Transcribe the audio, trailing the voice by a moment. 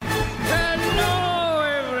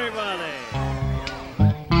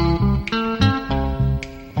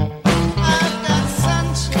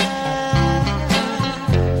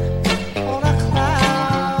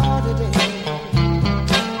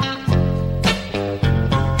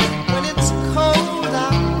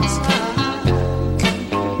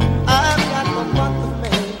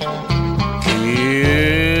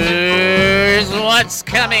What's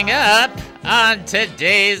coming up on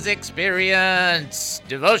today's experience?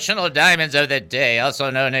 Devotional Diamonds of the Day, also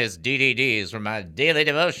known as DDDs, where my daily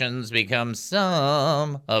devotions become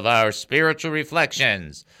some of our spiritual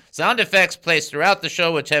reflections. Sound effects placed throughout the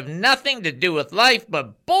show which have nothing to do with life,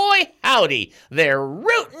 but boy howdy, they're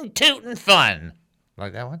rootin' tootin' fun.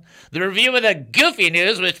 Like that one? The review of the goofy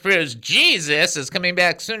news, which proves Jesus is coming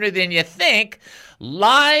back sooner than you think.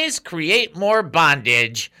 Lies create more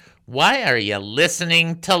bondage. Why are you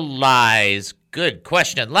listening to lies? Good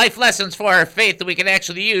question. Life lessons for our faith that we can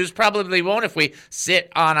actually use. Probably won't if we sit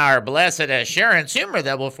on our blessed assurance. Humor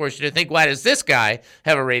that will force you to think, why does this guy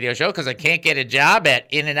have a radio show? Because I can't get a job at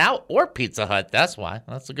In-N-Out or Pizza Hut. That's why.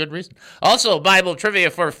 That's a good reason. Also, Bible trivia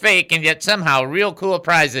for fake and yet somehow real cool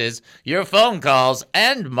prizes, your phone calls,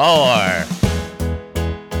 and more.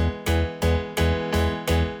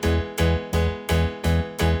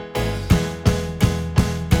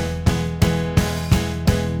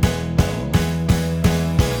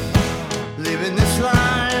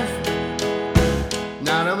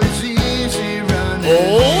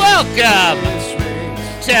 Welcome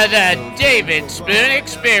to the David Spoon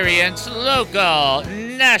Experience, local,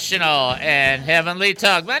 national, and heavenly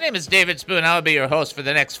talk. My name is David Spoon. I'll be your host for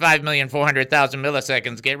the next 5,400,000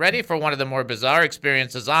 milliseconds. Get ready for one of the more bizarre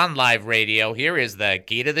experiences on live radio. Here is the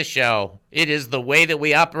key to the show. It is the way that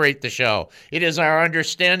we operate the show. It is our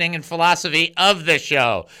understanding and philosophy of the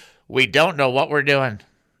show. We don't know what we're doing.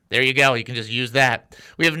 There you go. You can just use that.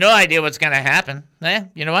 We have no idea what's going to happen.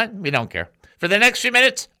 You know what? We don't care. For the next few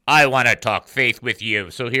minutes, I want to talk faith with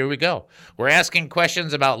you. So here we go. We're asking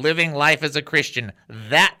questions about living life as a Christian.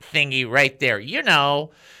 That thingy right there. You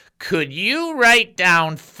know, could you write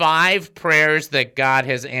down 5 prayers that God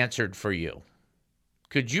has answered for you?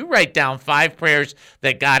 Could you write down 5 prayers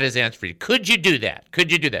that God has answered for you? Could you do that?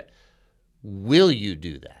 Could you do that? Will you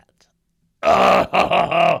do that?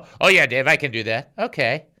 Oh yeah, Dave, I can do that.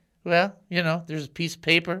 Okay. Well, you know, there's a piece of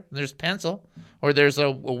paper, there's pencil, or there's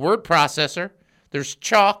a word processor, there's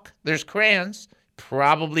chalk, there's crayons.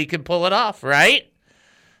 Probably can pull it off, right?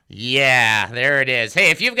 Yeah, there it is.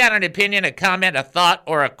 Hey, if you've got an opinion, a comment, a thought,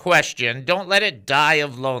 or a question, don't let it die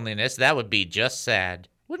of loneliness. That would be just sad.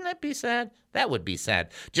 Wouldn't that be sad? That would be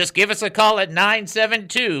sad. Just give us a call at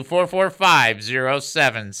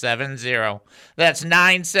 972-445-0770. That's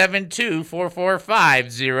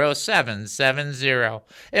 972-445-0770.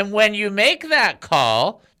 And when you make that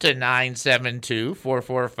call to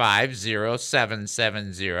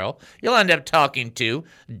 972-445-0770, you'll end up talking to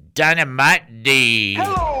Dynamite D.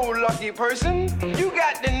 Hello, lucky person. You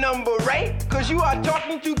got the number right, because you are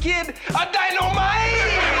talking to Kid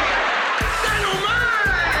Dynamite. Dynamite!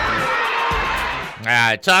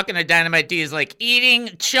 Talking to Dynamite D is like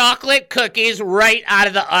eating chocolate cookies right out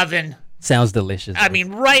of the oven. Sounds delicious. I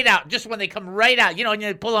mean, right out. Just when they come right out. You know, and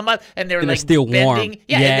you pull them up and they're like still bending. Warm.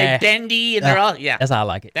 Yeah, and they're bendy and they're all, yeah. That's how I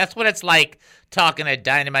like it. That's what it's like talking to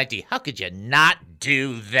Dynamite D. How could you not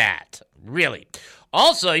do that? Really?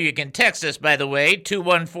 Also, you can text us, by the way,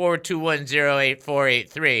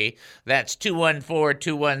 214-210-8483. That's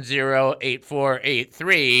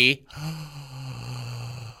 214-210-8483.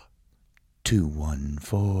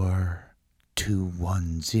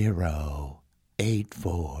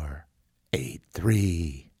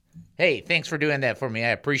 214-210-8483. Hey, thanks for doing that for me. I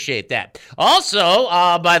appreciate that. Also,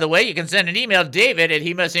 by the way, you can send an email, David at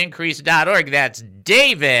hemustincrease.org. That's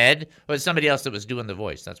David. Well, somebody else that was doing the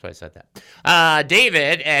voice. That's why I said that.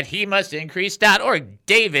 David at hemustincrease.org.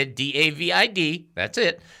 David, D-A-V-I-D. That's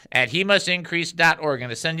it. At hemustincrease.org. I'm going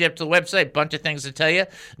to send you up to the website. Bunch of things to tell you.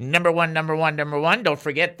 Number one. Don't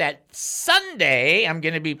forget that Sunday I'm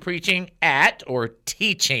going to be preaching at, or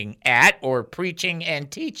teaching at, or preaching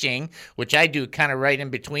and teaching, which I do kind of right in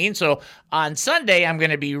between. So on Sunday I'm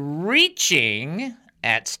going to be reaching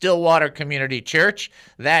at Stillwater Community Church.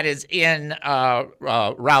 That is in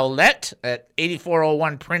Rowlett at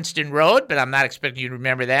 8401 Princeton Road, but I'm not expecting you to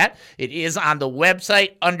remember that. It is on the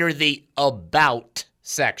website under the About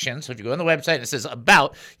section. So if you go on the website and it says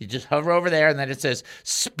About, you just hover over there and then it says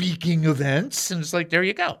Speaking Events, and it's like, there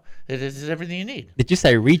you go. It is everything you need. Did you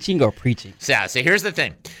say reaching or preaching? So here's the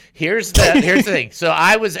thing. Here's the thing. So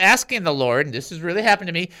I was asking the Lord, and this has really happened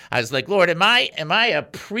to me. I was like, Lord, am I a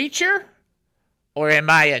preacher or am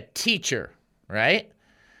I a teacher? Right?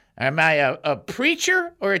 Am I a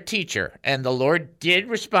preacher or a teacher? And the Lord did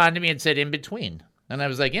respond to me and said, in between. And I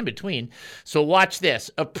was like, in between. So watch this.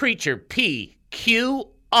 A preacher,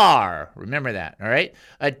 P-Q-R. Remember that, all right?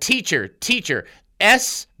 A teacher,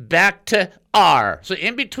 S back to R. So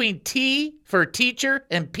in between T for teacher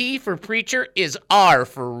and P for preacher is R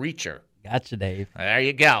for reacher. Gotcha, Dave. There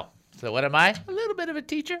you go. So what am I? A little bit of a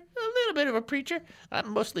teacher, a little bit of a preacher. I'm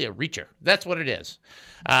mostly a reacher. That's what it is.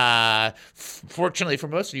 Fortunately for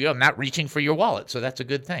most of you, I'm not reaching for your wallet, so that's a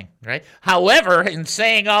good thing, right? However, in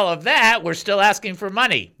saying all of that, we're still asking for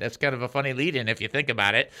money. That's kind of a funny lead-in if you think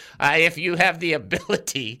about it. If you have the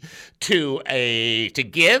ability to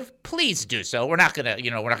give, please do so. We're not gonna,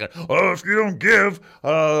 oh, if you don't give,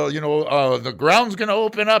 the ground's gonna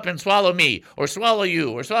open up and swallow me, or swallow you,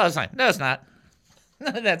 or swallow something. No, it's not.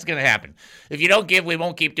 That's going to happen. If you don't give, we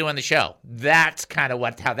won't keep doing the show. That's kind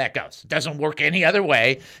of how that goes. It doesn't work any other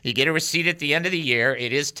way. You get a receipt at the end of the year.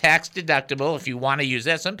 It is tax deductible if you want to use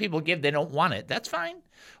that. Some people give, they don't want it. That's fine.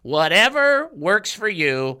 Whatever works for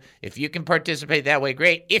you. If you can participate that way,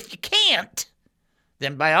 great. If you can't,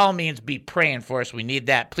 then by all means be praying for us. We need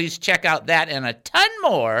that. Please check out that and a ton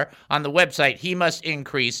more on the website,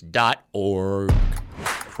 HeMustIncrease.org.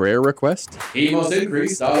 Prayer request?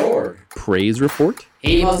 HeMustIncrease.org. Praise report?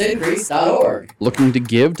 HeMustIncrease.org. Looking to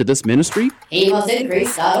give to this ministry?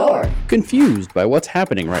 HeMustIncrease.org. Confused by what's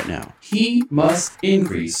happening right now?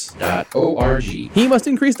 HeMustIncrease.org.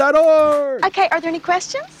 HeMustIncrease.org! Okay, are there any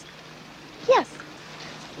questions? Yes.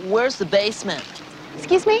 Where's the basement?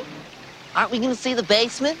 Excuse me? Aren't we going to see the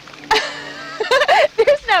basement?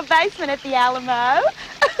 There's no basement at the Alamo.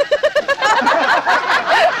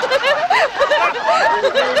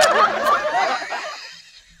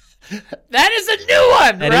 That is a new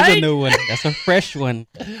one, That right? is a new one. That's a fresh one.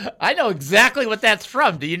 I know exactly what that's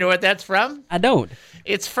from. Do you know what that's from? I don't.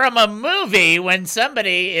 It's from a movie when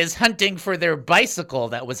somebody is hunting for their bicycle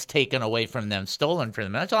that was taken away from them, stolen from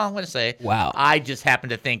them. That's all I'm going to say. Wow. I just happen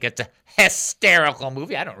to think it's a hysterical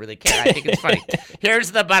movie. I don't really care. I think it's funny.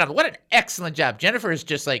 Here's the bottom. What an excellent job. Jennifer is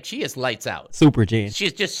just like, she is lights out. Super Jen.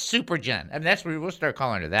 She's just super Jen. I mean, that's what we'll start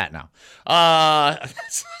calling her that now.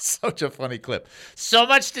 That's such a funny clip. So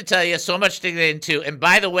much to tell you, so much to get into. And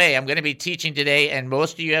by the way, I'm going to be teaching today, and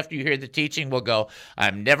most of you, after you hear the teaching, will go,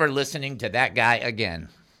 I'm never listening to that guy again.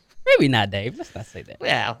 Maybe not, Dave. Let's not say that.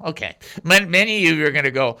 Well, okay. Many of you are going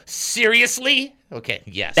to go, seriously? Okay,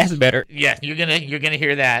 yes. That's better. Yeah, you're gonna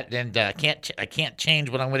hear that, and I can't change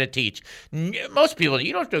what I'm gonna teach. Most people,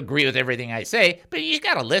 you don't have to agree with everything I say, but you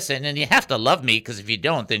got to listen, and you have to love me, because if you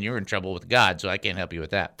don't, then you're in trouble with God. So I can't help you with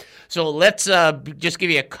that. So let's just give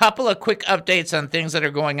you a couple of quick updates on things that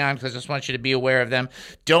are going on, because I just want you to be aware of them.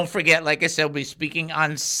 Don't forget, like I said, we'll be speaking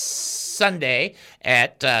on Sunday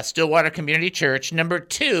at Stillwater Community Church. Number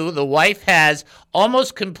 2, the wife has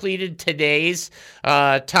almost completed today's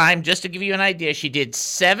time. Just to give you an idea, she did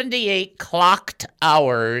 78 clocked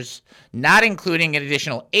hours, not including an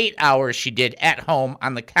additional 8 hours she did at home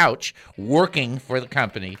on the couch working for the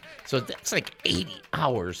company. So that's like 80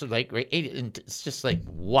 hours. Like 80, and it's just like,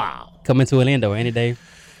 wow. Coming to Orlando, ain't it, Dave?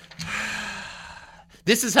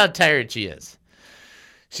 This is how tired she is.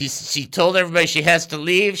 She told everybody she has to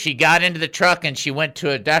leave. She got into the truck and she went to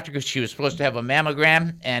a doctor because she was supposed to have a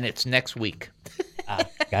mammogram, and it's next week.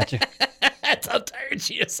 Gotcha. That's how tired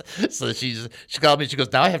she is. So she called me. She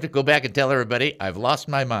goes, now I have to go back and tell everybody I've lost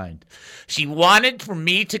my mind. She wanted for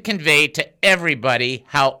me to convey to everybody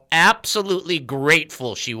how absolutely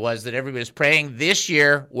grateful she was that everybody was praying. This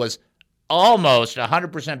year was almost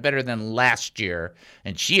 100% better than last year,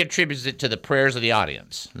 and she attributes it to the prayers of the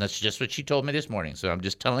audience. And that's just what she told me this morning. So I'm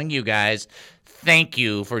just telling you guys, thank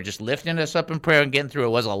you for just lifting us up in prayer and getting through.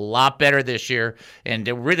 It was a lot better this year, and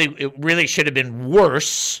it really should have been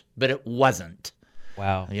worse, but it wasn't.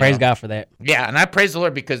 Wow. You Praise know? God for that. Yeah, and I praise the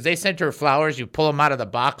Lord because they sent her flowers. You pull them out of the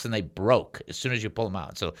box, and they broke as soon as you pull them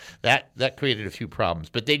out. So that created a few problems.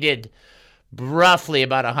 But they did roughly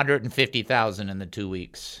about 150,000 in the 2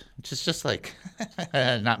 weeks. It's just like,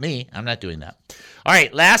 not me. I'm not doing that. All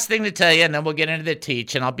right, last thing to tell you, and then we'll get into the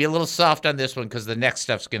teach, and I'll be a little soft on this one because the next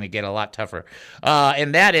stuff's going to get a lot tougher.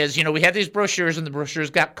 And that is, we had these brochures, and the brochures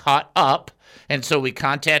got caught up, and so we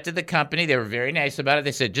contacted the company. They were very nice about it.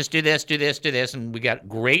 They said, just do this, do this, do this, and we got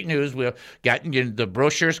great news. We got the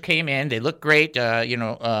brochures came in. They look great.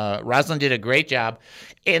 Rosalind did a great job.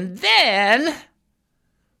 And then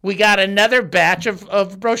we got another batch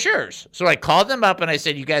of brochures. So I called them up and I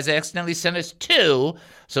said, you guys accidentally sent us 2,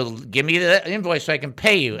 so give me the invoice so I can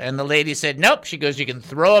pay you. And the lady said, nope. She goes, you can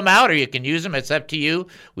throw them out or you can use them. It's up to you.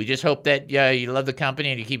 We just hope that you love the company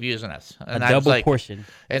and you keep using us. And A double portion.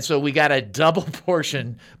 And so we got a double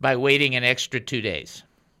portion by waiting an extra 2 days.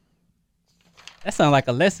 That sounds like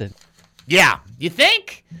a lesson. Yeah. You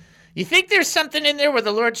think? You think there's something in there where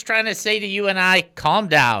the Lord's trying to say to you and I, calm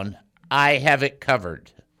down. I have it covered.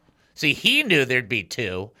 See, he knew there'd be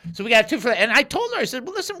 2. So we got 2 for that. And I told her, I said,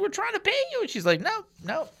 well, listen, we're trying to pay you. And she's like,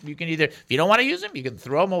 no. You can either, if you don't want to use them, you can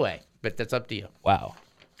throw them away. But that's up to you. Wow.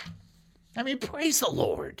 I mean, praise the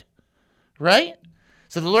Lord. right?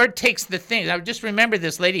 So the Lord takes the things. I just remember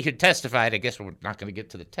this lady who testified. I guess we're not going to get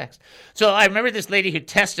to the text. So I remember this lady who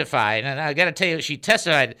testified, and I got to tell you, she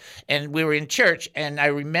testified, and we were in church, and I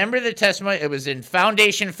remember the testimony. It was in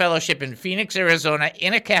Foundation Fellowship in Phoenix, Arizona,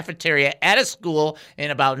 in a cafeteria at a school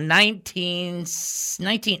in about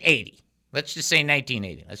 1980. Let's just say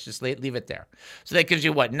 1980. Let's just leave it there. So that gives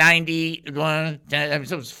you, what, 91, so it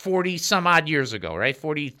was 40 some odd years ago, right?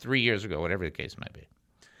 43 years ago, whatever the case might be.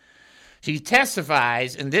 She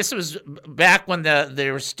testifies, and this was back when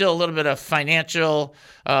there was still a little bit of financial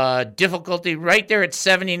difficulty right there at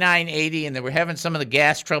 79.80, and they were having some of the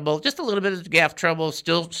gas trouble, just a little bit of gas trouble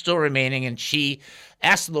still remaining. And she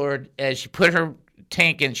asked the Lord as she put her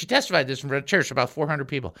tank in. She testified this in front of church, about 400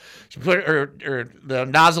 people. She put the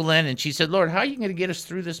nozzle in, and she said, Lord, how are you going to get us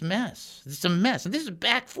through this mess? It's a mess. And this is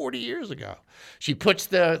back 40 years ago. She puts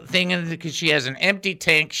the thing in because she has an empty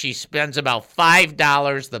tank. She spends about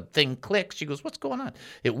 $5. The thing clicks. She goes, what's going on?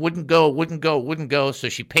 It wouldn't go. So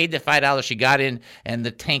she paid the $5. She got in, and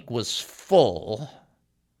the tank was full.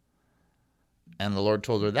 And the Lord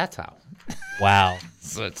told her, that's how. Wow.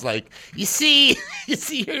 So it's like, you see,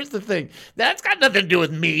 here's the thing. That's got nothing to do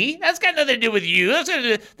with me. That's got nothing to do with you.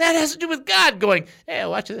 That has to do with God going, hey,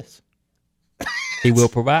 watch this. He will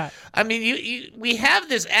provide. I mean, we have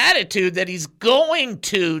this attitude that he's going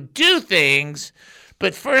to do things,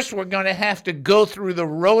 but first we're going to have to go through the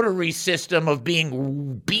rotary system of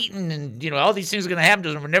being beaten, and, all these things are going to happen to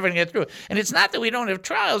us, and we're never going to get through it. And it's not that we don't have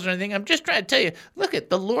trials or anything. I'm just trying to tell you, look,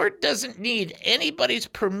 the Lord doesn't need anybody's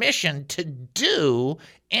permission to do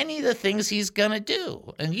any of the things he's going to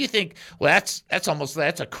do. And you think, well,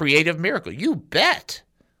 that's a creative miracle. You bet.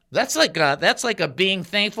 That's like a being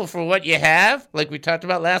thankful for what you have, like we talked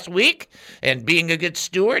about last week, and being a good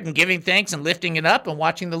steward and giving thanks and lifting it up and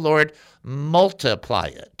watching the Lord multiply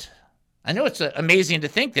it. I know it's amazing to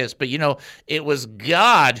think this, but it was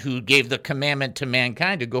God who gave the commandment to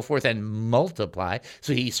mankind to go forth and multiply.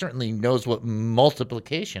 So he certainly knows what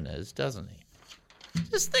multiplication is, doesn't he?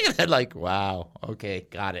 Just think of that like, wow, okay,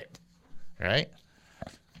 got it, right?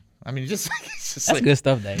 I mean, it's just That's good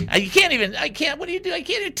stuff, Dave. what do you do? I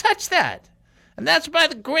can't even touch that. And that's by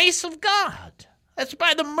the grace of God. That's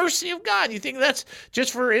by the mercy of God. You think that's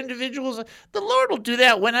just for individuals? The Lord will do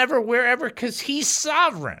that whenever, wherever, because he's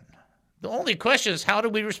sovereign. The only question is, how do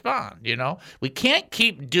we respond? We can't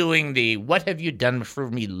keep doing the what have you done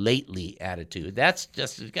for me lately attitude. That's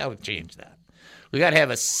just, we've got to change that. We got to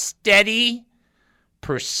have a steady,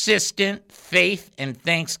 persistent faith and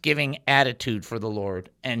thanksgiving attitude for the Lord,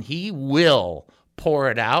 and he will pour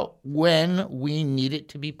it out when we need it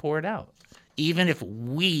to be poured out, even if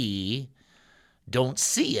we don't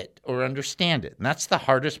see it or understand it. And that's the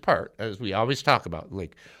hardest part, as we always talk about.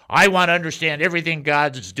 Like, I want to understand everything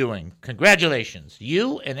God's doing. Congratulations,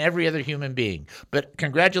 you and every other human being. But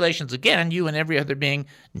congratulations again, you and every other being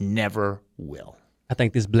never will. I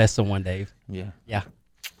think this blessed someone, Dave. Yeah.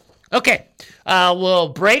 Okay. We'll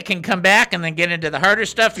break and come back and then get into the harder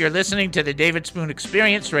stuff. You're listening to the David Spoon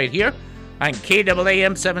Experience right here on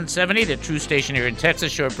KAAM 770, the true station here in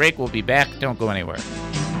Texas. Short break. We'll be back. Don't go anywhere.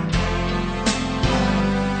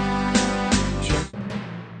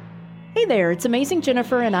 Hey there, it's Amazing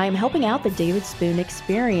Jennifer, and I am helping out the David Spoon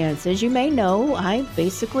Experience. As you may know, I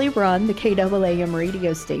basically run the KAAM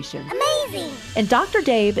radio station. Amazing! And Dr.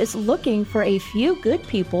 Dave is looking for a few good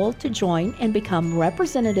people to join and become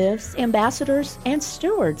representatives, ambassadors, and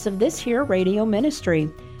stewards of this here radio ministry.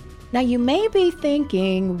 Now, you may be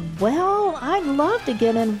thinking, well, I'd love to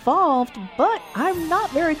get involved, but I'm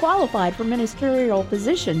not very qualified for ministerial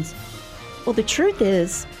positions. Well, the truth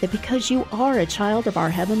is that because you are a child of our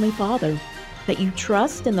Heavenly Father, that you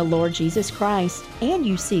trust in the Lord Jesus Christ, and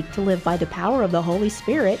you seek to live by the power of the Holy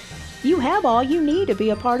Spirit, you have all you need to be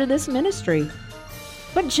a part of this ministry.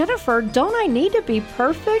 But Jennifer, don't I need to be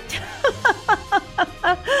perfect?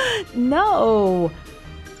 No.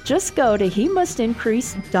 Just go to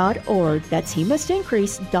HeMustIncrease.org. That's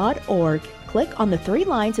HeMustIncrease.org. Click on the 3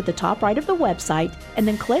 lines at the top right of the website, and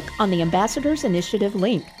then click on the Ambassadors Initiative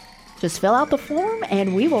link. Just fill out the form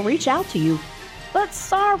and we will reach out to you. But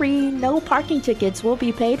sorry, no parking tickets will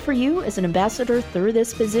be paid for you as an ambassador through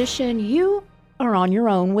this position. You are on your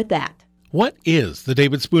own with that. What is the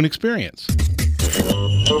David Spoon Experience?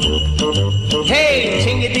 Hey,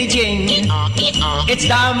 jingity jing, it's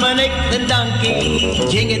Dominic the donkey,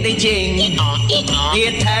 jingity jing, the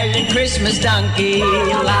Italian Christmas donkey,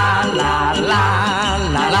 la la la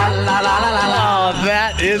la la la la la la. Oh,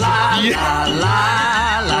 that is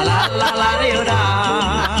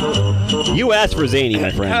You asked for zany,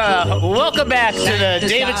 my friend. Welcome back to the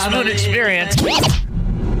David Spoon Experience.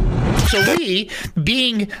 So we,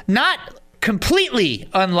 being not completely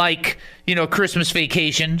unlike, Christmas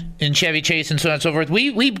Vacation in Chevy Chase and so on and so forth.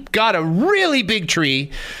 We got a really big tree,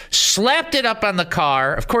 slapped it up on the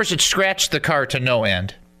car. Of course, it scratched the car to no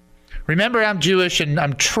end. Remember, I'm Jewish, and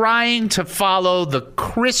I'm trying to follow the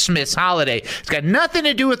Christmas holiday. It's got nothing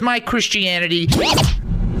to do with my Christianity.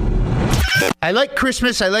 I like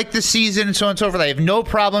Christmas. I like the season and so on and so forth. I have no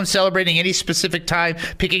problem celebrating any specific time,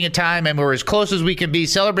 picking a time, and we're as close as we can be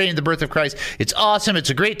celebrating the birth of Christ. It's awesome. It's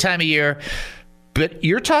a great time of year. But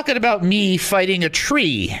you're talking about me fighting a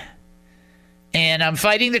tree. And I'm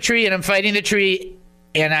fighting the tree,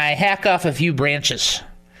 and I hack off a few branches.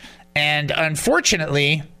 And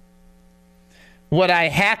unfortunately, what I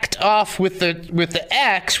hacked off with the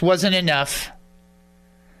axe wasn't enough,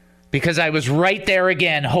 because I was right there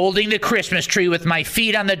again, holding the Christmas tree with my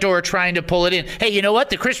feet on the door, trying to pull it in. Hey, you know what?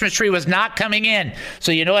 The Christmas tree was not coming in.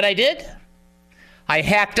 So you know what I did? I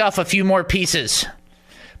hacked off a few more pieces.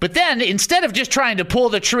 But then, instead of just trying to pull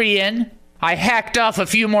the tree in, I hacked off a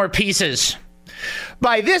few more pieces.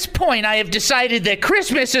 By this point, I have decided that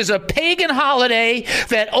Christmas is a pagan holiday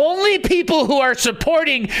that only people who are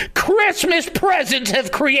supporting Christmas presents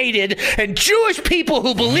have created, and Jewish people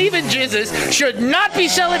who believe in Jesus should not be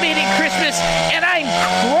celebrating Christmas, and I'm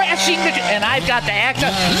crashing and I've got the axe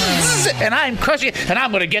and I'm crushing it, and I'm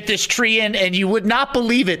going to get this tree in, and you would not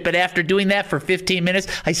believe it, but after doing that for 15 minutes,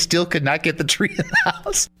 I still could not get the tree in the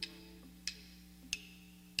house.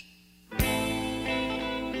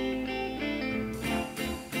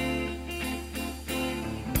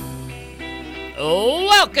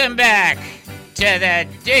 Welcome back to the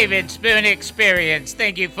David Spoon Experience.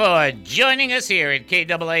 Thank you for joining us here at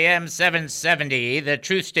KAAM 770, the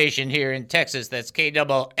truth station here in Texas. That's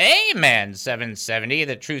KAAM 770,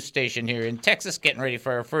 the truth station here in Texas. Getting ready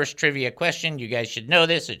for our first trivia question. You guys should know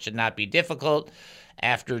this. It should not be difficult.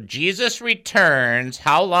 After Jesus returns,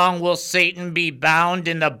 how long will Satan be bound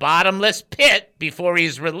in the bottomless pit before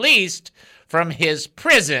he's released from his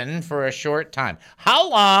prison for a short time? How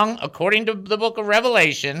long, according to the book of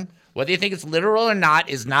Revelation, whether you think it's literal or not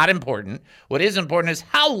is not important. What is important is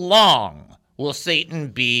how long will Satan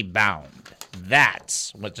be bound?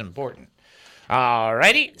 That's what's important. All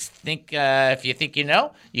righty. If you think you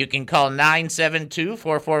know, you can call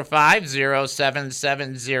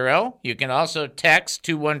 972-445-0770. You can also text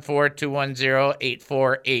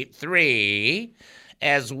 214-210-8483.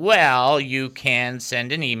 As well, you can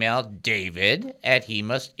send an email,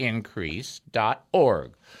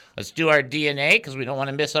 david@hemustincrease.org. Let's do our DNA, because we don't want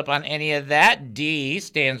to miss up on any of that. D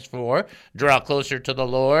stands for draw closer to the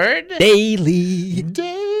Lord. Daily.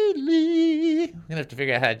 Daily. I'm going to have to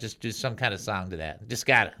figure out how to just do some kind of song to that. Just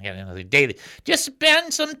got it. Daily. Just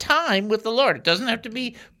spend some time with the Lord. It doesn't have to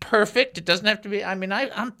be perfect. It doesn't have to be,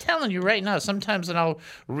 I'm telling you right now, sometimes when I'll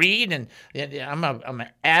read, and I'm an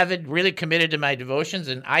avid, really committed to my devotions,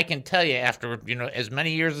 and I can tell you after, as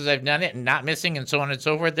many years as I've done it and not missing and so on and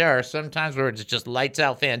so forth, there are some times where it's just lights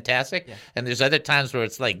out fantastic, and there's other times where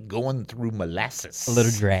it's like going through molasses. A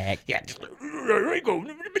little drag. Yeah, just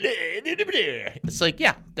it's like,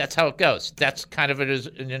 yeah, that's how it goes. That's kind of it is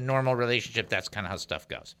in a normal relationship. That's kind of how stuff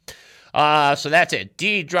goes. So that's it.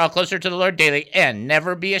 D, draw closer to the Lord daily. N,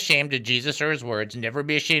 never be ashamed of Jesus or his words. Never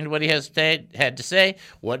be ashamed of what he had to say.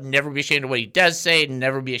 Never be ashamed of what he does say.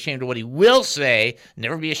 Never be ashamed of what he will say.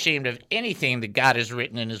 Never be ashamed of anything that God has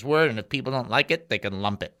written in his word. And if people don't like it, they can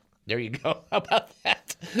lump it. There you go. How about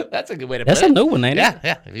that? That's a good way to put it. That's a new one, ain't it?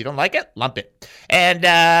 Yeah. If you don't like it, lump it. And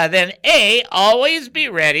then A, always be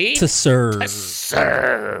ready to serve.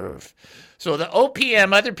 So the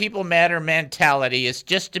OPM, other people matter mentality, is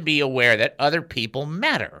just to be aware that other people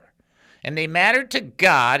matter. And they matter to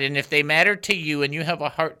God, and if they matter to you and you have a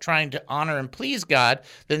heart trying to honor and please God,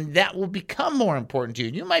 then that will become more important to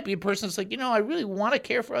you. You might be a person that's like, I really want to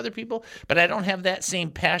care for other people, but I don't have that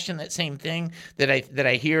same passion, that same thing that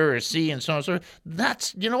I hear or see and so on and so forth.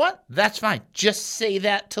 That's, you know what? That's fine. Just say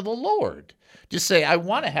that to the Lord. Just say, I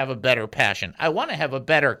want to have a better passion. I want to have a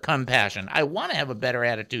better compassion. I want to have a better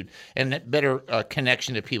attitude and a better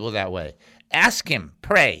connection to people that way. Ask him,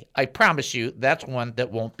 pray. I promise you that's one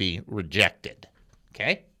that won't be rejected.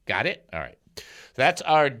 Okay? Got it? All right. That's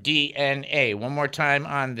our DNA. One more time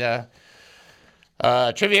on the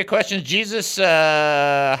trivia questions. Jesus,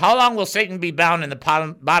 how long will Satan be bound in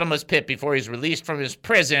the bottomless pit before he's released from his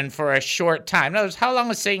prison for a short time? In other words, how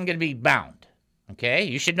long is Satan going to be bound? Okay?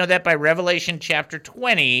 You should know that by Revelation chapter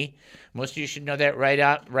 20. Most of you should know that right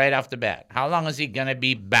off the bat. How long is he going to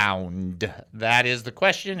be bound? That is the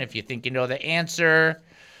question. If you think you know the answer,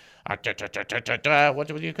 what do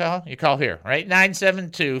you call? You call here, right?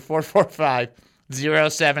 972-445-0770.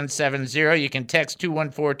 0770. You can text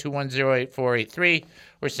 214-210-8483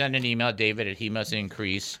 or send an email,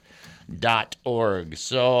 david@hemustincrease.org.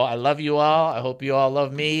 So I love you all. I hope you all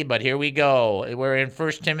love me, but here we go. We're in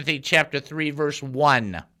 1 Timothy chapter 3, verse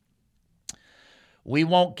 1. We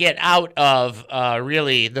won't get out of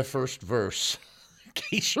really the first verse, in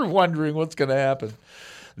case you're wondering what's going to happen.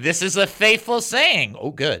 This is a faithful saying.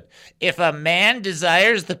 Oh, good. If a man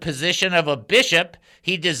desires the position of a bishop,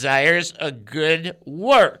 he desires a good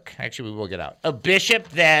work. Actually, we will get out. A bishop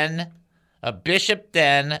then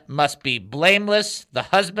must be blameless, the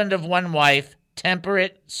husband of one wife,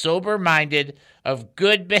 temperate, sober-minded, of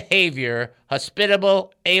good behavior,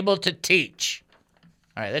 hospitable, able to teach.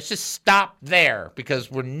 All right, let's just stop there because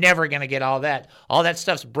we're never going to get all that. All that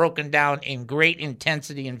stuff's broken down in great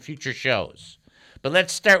intensity in future shows. But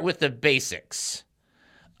let's start with the basics.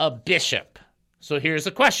 A bishop. So here's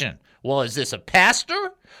the question. Well, is this a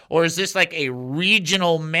pastor or is this like a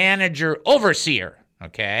regional manager overseer?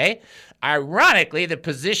 Okay. Ironically, the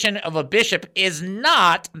position of a bishop is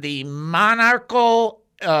not the monarchical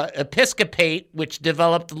episcopate, which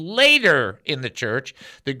developed later in the church.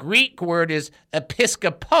 The Greek word is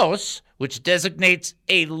episkopos, which designates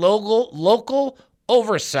a local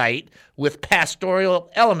oversight with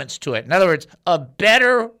pastoral elements to it. In other words, a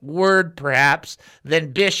better word perhaps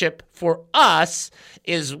than bishop for us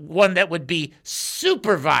is one that would be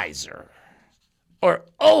supervisor or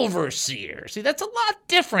overseer. See, that's a lot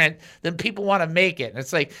different than people want to make it.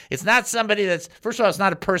 It's like, it's not somebody that's, first of all, it's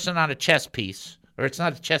not a person on a chess piece, or it's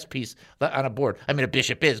not a chess piece on a board. I mean, a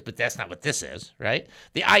bishop is, but that's not what this is, right?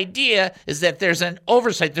 The idea is that there's an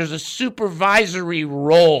oversight, there's a supervisory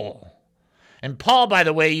role. And Paul, by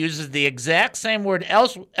the way, uses the exact same word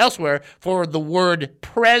elsewhere for the word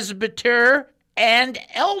presbyter and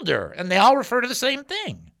elder, and they all refer to the same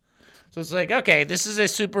thing. So it's like, okay, this is a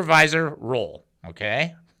supervisor role,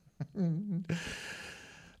 okay?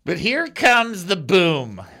 But here comes the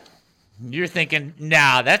boom. You're thinking,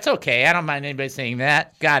 nah, that's okay. I don't mind anybody saying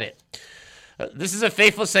that. Got it. This is a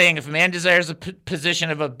faithful saying. If a man desires the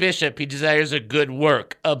position of a bishop, he desires a good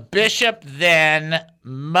work. A bishop then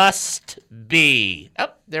must be.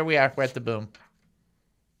 Oh, there we are. We're at the boom.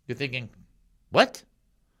 You're thinking, what?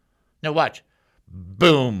 No, watch.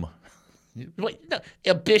 Boom. Wait, no,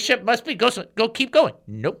 a bishop must be. Go, keep going.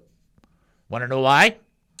 Nope. Want to know why?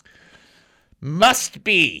 Must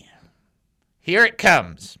be. Here it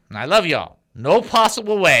comes. I love y'all. No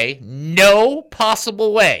possible way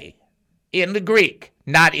in the Greek,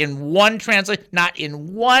 not in one translation, not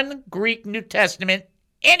in one Greek New Testament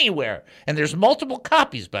anywhere. And there's multiple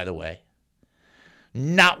copies, by the way.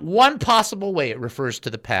 Not one possible way it refers to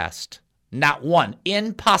the past. Not one.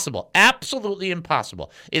 Impossible. Absolutely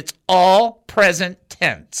impossible. It's all present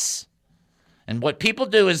tense. And what people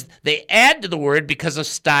do is they add to the word because of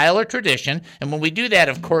style or tradition. And when we do that,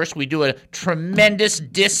 of course, we do a tremendous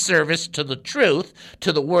disservice to the truth,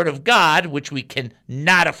 to the word of God, which we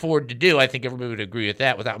cannot afford to do. I think everybody would agree with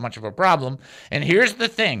that without much of a problem. And here's the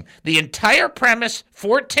thing. The entire premise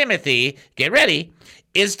for Timothy, get ready,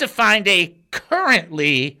 is to find a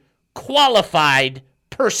currently qualified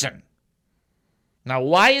person. Now,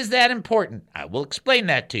 why is that important? I will explain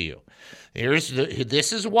that to you.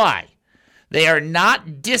 This is why. They are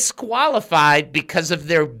not disqualified because of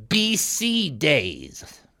their BC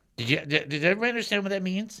days. Did everybody understand what that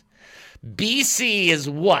means? BC is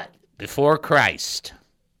what? Before Christ.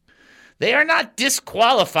 They are not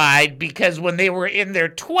disqualified because when they were in their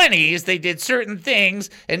 20s, they did certain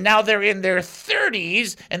things, and now they're in their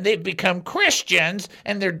 30s, and they've become Christians,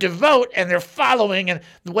 and they're devout, and they're following. And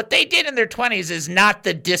what they did in their 20s is not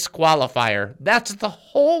the disqualifier. That's the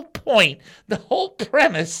whole point. The whole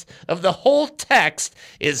premise of the whole text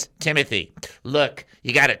is, Timothy, look,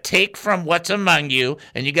 you got to take from what's among you,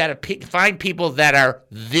 and you got to find people that are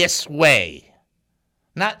this way.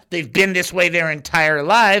 Not they've been this way their entire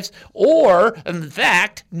lives, or, in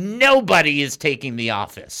fact, nobody is taking the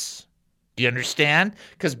office. Do you understand?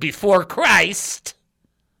 Because before Christ,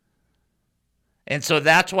 and so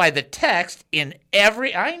that's why the text in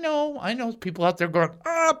every, I know people out there going,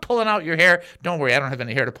 pulling out your hair. Don't worry, I don't have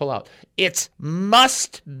any hair to pull out. It's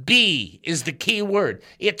must be is the key word.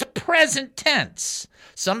 It's present tense.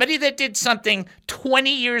 Somebody that did something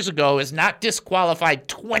 20 years ago is not disqualified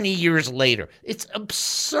 20 years later. It's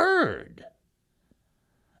absurd.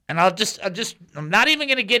 And I'm not even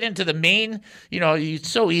going to get into the main, it's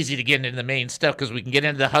so easy to get into the main stuff because we can get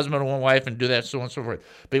into the husband and one wife and do that, so on and so forth.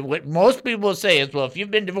 But what most people will say is, well, if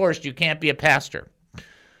you've been divorced, you can't be a pastor.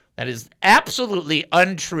 That is absolutely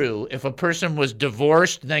untrue. If a person was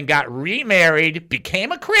divorced, then got remarried,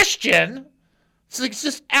 became a Christian, It's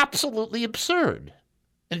just absolutely absurd.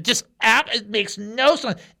 And it makes no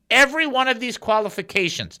sense. Every one of these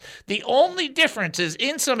qualifications. The only difference is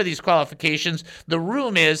in some of these qualifications, the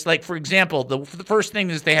room is, like, for example, the first thing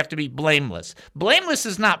is they have to be blameless. Blameless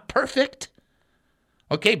is not perfect.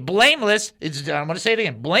 Okay, blameless is, I'm going to say it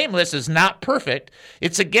again, blameless is not perfect.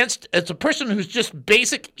 It's a person who's just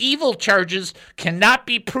basic evil charges cannot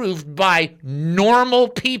be proved by normal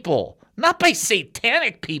people, not by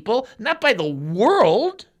satanic people, not by the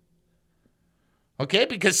world. Okay,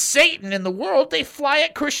 because Satan and the world, they fly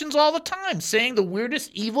at Christians all the time, saying the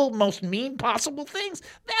weirdest, evil, most mean possible things.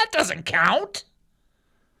 That doesn't count.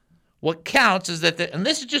 What counts is that, and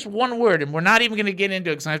this is just one word, and we're not even going to get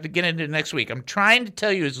into it because I have to get into it next week. I'm trying to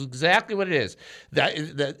tell you exactly what it is. That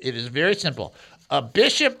it is very simple. A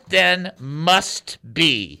bishop then must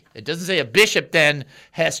be. It doesn't say a bishop then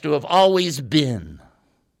has to have always been.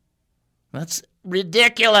 That's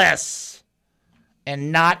ridiculous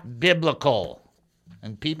and not biblical.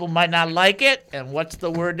 And people might not like it. And what's the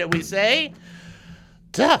word that we say?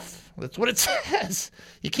 Tough. That's what it says.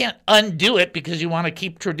 You can't undo it because you want to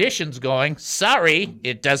keep traditions going. Sorry,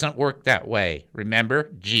 it doesn't work that way. Remember,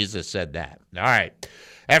 Jesus said that. All right.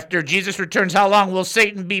 After Jesus returns, how long will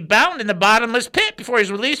Satan be bound in the bottomless pit before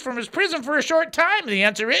he's released from his prison for a short time? The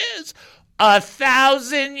answer is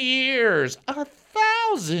 1,000 years.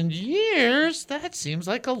 1,000 years? That seems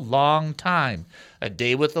like a long time. A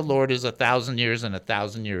day with the Lord is 1,000 years, and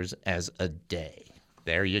 1,000 years as a day.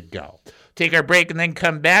 There you go. Take our break and then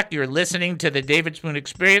come back. You're listening to the David Spoon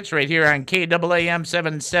Experience right here on KAAM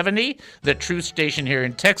 770, the truth station here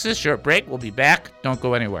in Texas. Short break. We'll be back. Don't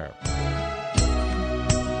go anywhere.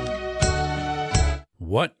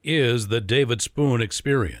 What is the David Spoon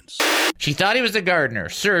Experience? She thought he was the gardener.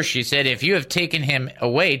 Sir, she said, if you have taken him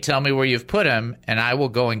away, tell me where you've put him, and I will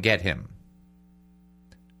go and get him.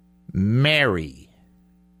 Mary,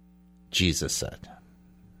 Jesus said.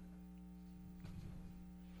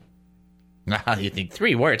 Now you think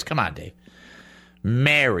 3 words. Come on, Dave.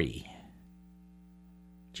 Mary,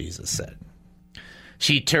 Jesus said.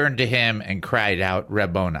 She turned to him and cried out,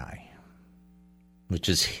 Rabboni, which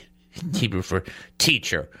is Hebrew for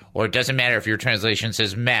teacher, or it doesn't matter if your translation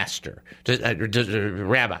says master,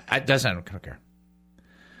 rabbi. It doesn't, I don't care.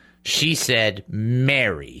 She said,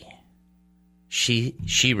 Mary.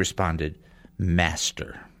 She responded,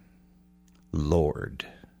 Master, Lord.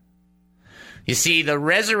 You see, the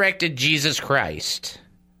resurrected Jesus Christ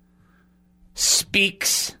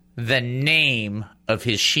speaks the name of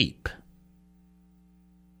his sheep.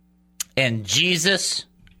 And Jesus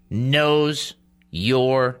knows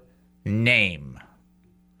your name.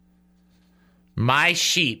 My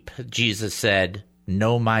sheep, Jesus said,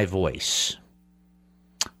 know my voice,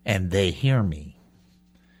 and they hear me.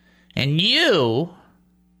 And you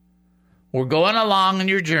were going along on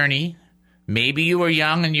your journey. Maybe you were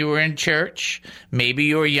young and you were in church. Maybe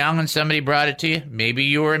you were young and somebody brought it to you. Maybe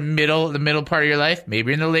you were in the middle part of your life.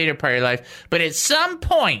 Maybe in the later part of your life. But at some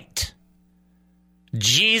point,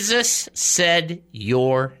 Jesus said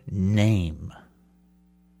your name.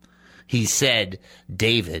 He said,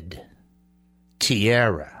 David,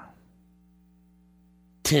 Tierra,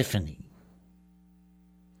 Tiffany,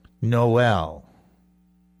 Noel,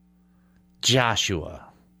 Joshua,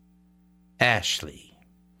 Ashley.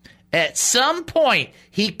 At some point,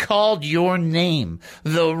 he called your name.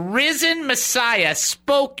 The risen Messiah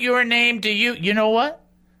spoke your name to you. You know what?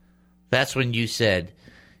 That's when you said,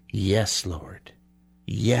 yes, Lord.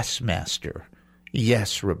 Yes, Master.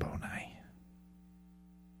 Yes, Rabboni.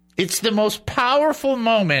 It's the most powerful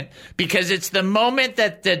moment because it's the moment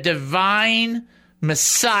that the divine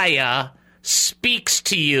Messiah speaks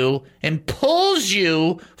to you and pulls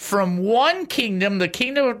you from one kingdom, the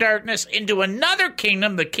kingdom of darkness, into another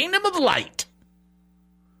kingdom, the kingdom of light.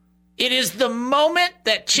 It is the moment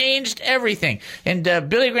that changed everything. And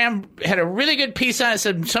Billy Graham had a really good piece on it.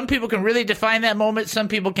 Said some people can really define that moment, some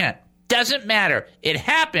people can't. Doesn't matter. It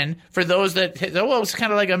happened for those that, well, it was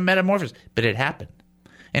kind of like a metamorphosis, but it happened.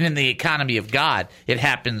 And in the economy of God, it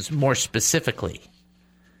happens more specifically.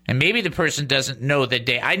 And maybe the person doesn't know the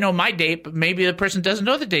date. I know my date, but maybe the person doesn't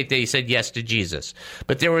know the date that he said yes to Jesus.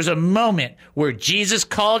 But there was a moment where Jesus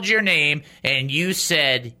called your name and you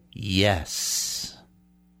said yes.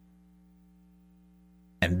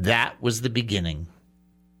 And that was the beginning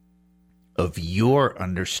of your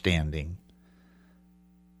understanding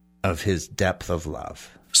of his depth of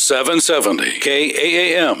love. 770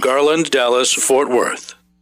 KAAM, Garland, Dallas, Fort Worth.